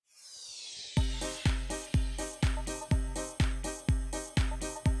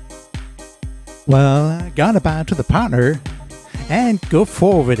Well, gonna bow to the partner and go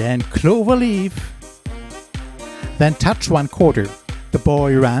forward and clover leaf. Then touch 1/4. The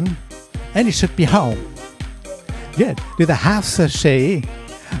boy ran and he should be home. Good. Do the half sachet.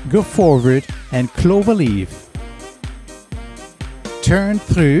 Go forward and clover leaf. Turn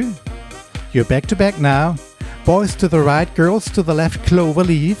through. You're back to back now. Boys to the right, girls to the left, clover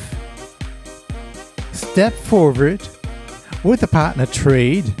leaf. Step forward with the partner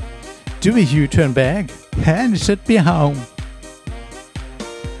trade. Do a U-turn back and it should be home.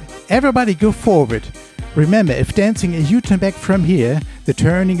 Everybody go forward. Remember, if dancing a U-turn back from here, the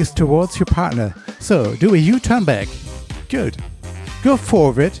turning is towards your partner. So do a U-turn back. Good. Go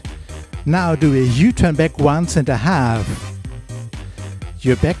forward. Now do a U-turn back 1.5.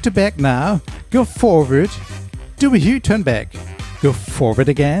 You're back to back now. Go forward. Do a U-turn back. Go forward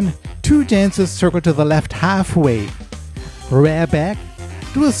again. 2 dances circle to the left halfway. Rear back.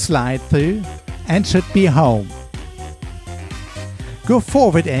 Do a slide through and should be home. Go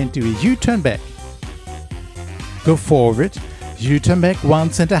forward and do a U-turn back. Go forward, U-turn back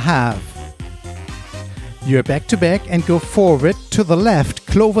 1.5. You're back to back and go forward to the left,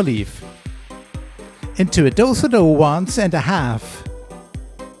 clover leaf. Into a do-so-do 1.5.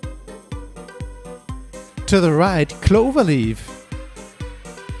 To the right, clover leaf.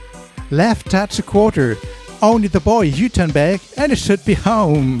 Left touch 1/4. Only the boy U-turn back and it should be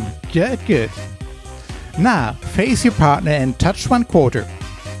home. Good. Now, face your partner and touch 1/4.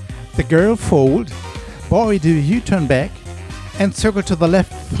 The girl fold. Boy do U-turn back and circle to the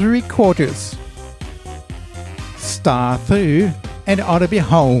left 3/4. Star through and ought to be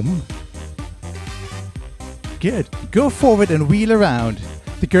home. Good. Go forward and wheel around.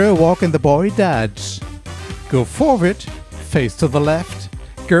 The girl walk and the boy dodge. Go forward, face to the left.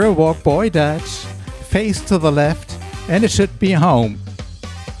 Girl walk, boy dodge. Face to the left and it should be home.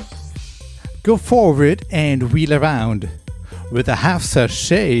 Go forward and wheel around. With a half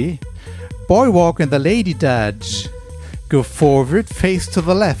sachet, boy walk and the lady dodge. Go forward, face to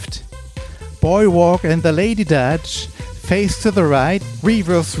the left. Boy walk and the lady dodge. Face to the right,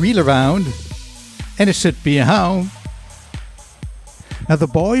 reverse wheel around. And it should be home. Now the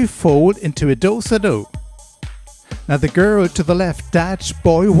boy fold into a do-so-do. Now the girl to the left dodge,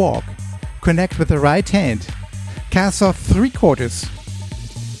 boy walk. Connect with the right hand. Cast off 3/4.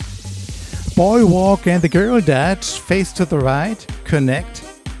 Boy walk and the girl dodge, face to the right, connect.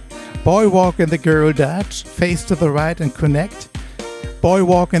 Boy walk and the girl dodge, face to the right and connect. Boy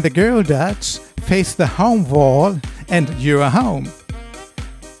walk and the girl dodge, face the home wall, and you're home.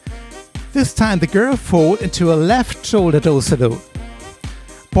 This time the girl fold into a left shoulder do-so-do.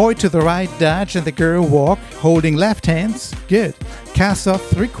 Boy to the right dodge and the girl walk, holding left hands. Good. Cast off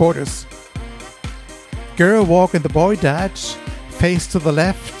 3/4. Girl walk and the boy dodge, face to the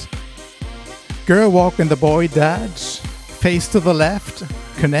left. Girl walk and the boy dodge, face to the left,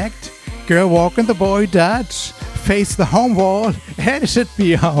 connect. Girl walk and the boy dodge, face the home wall, and it should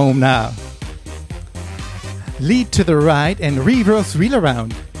be home now. Lead to the right and reverse wheel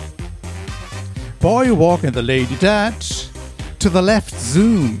around. Boy walk and the lady dodge, to the left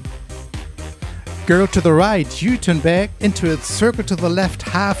zoom. Girl to the right, U-turn back into a circle to the left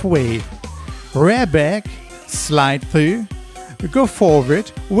halfway. Rear back, slide through, go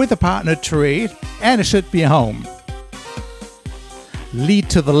forward with a partner trade, and it should be home. Lead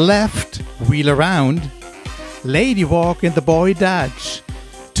to the left, wheel around. Lady walk and the boy dodge.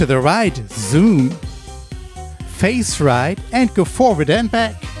 To the right, zoom. Face right and go forward and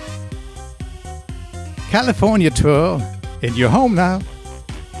back. California twirl, and you're home now.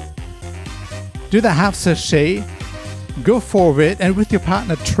 Do the half sachet, go forward and with your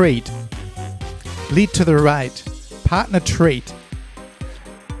partner trade. Lead to the right, partner trade.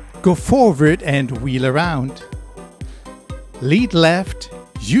 Go forward and wheel around. Lead left,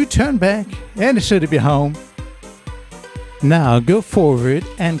 U-turn back, and it should be home. Now go forward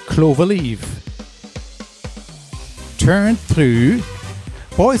and clover leaf. Turn through.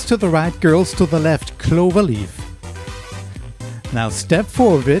 Boys to the right, girls to the left, clover leaf. Now step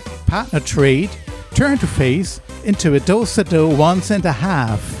forward, partner trade, turn to face into a do-so-do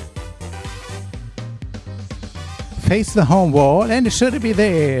 1.5. Face the home wall and it should be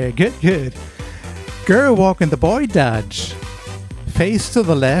there. Good. Girl walk and the boy dodge. Face to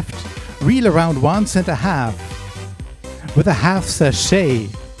the left, wheel around 1.5. With a half sachet,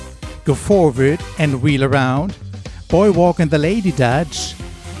 go forward and wheel around. Boy walk and the lady dodge.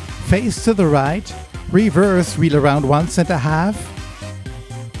 Face to the right, reverse wheel around 1.5.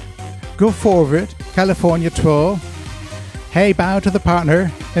 Go forward, California twirl. Hey, bow to the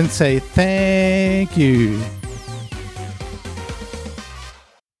partner and say thank you.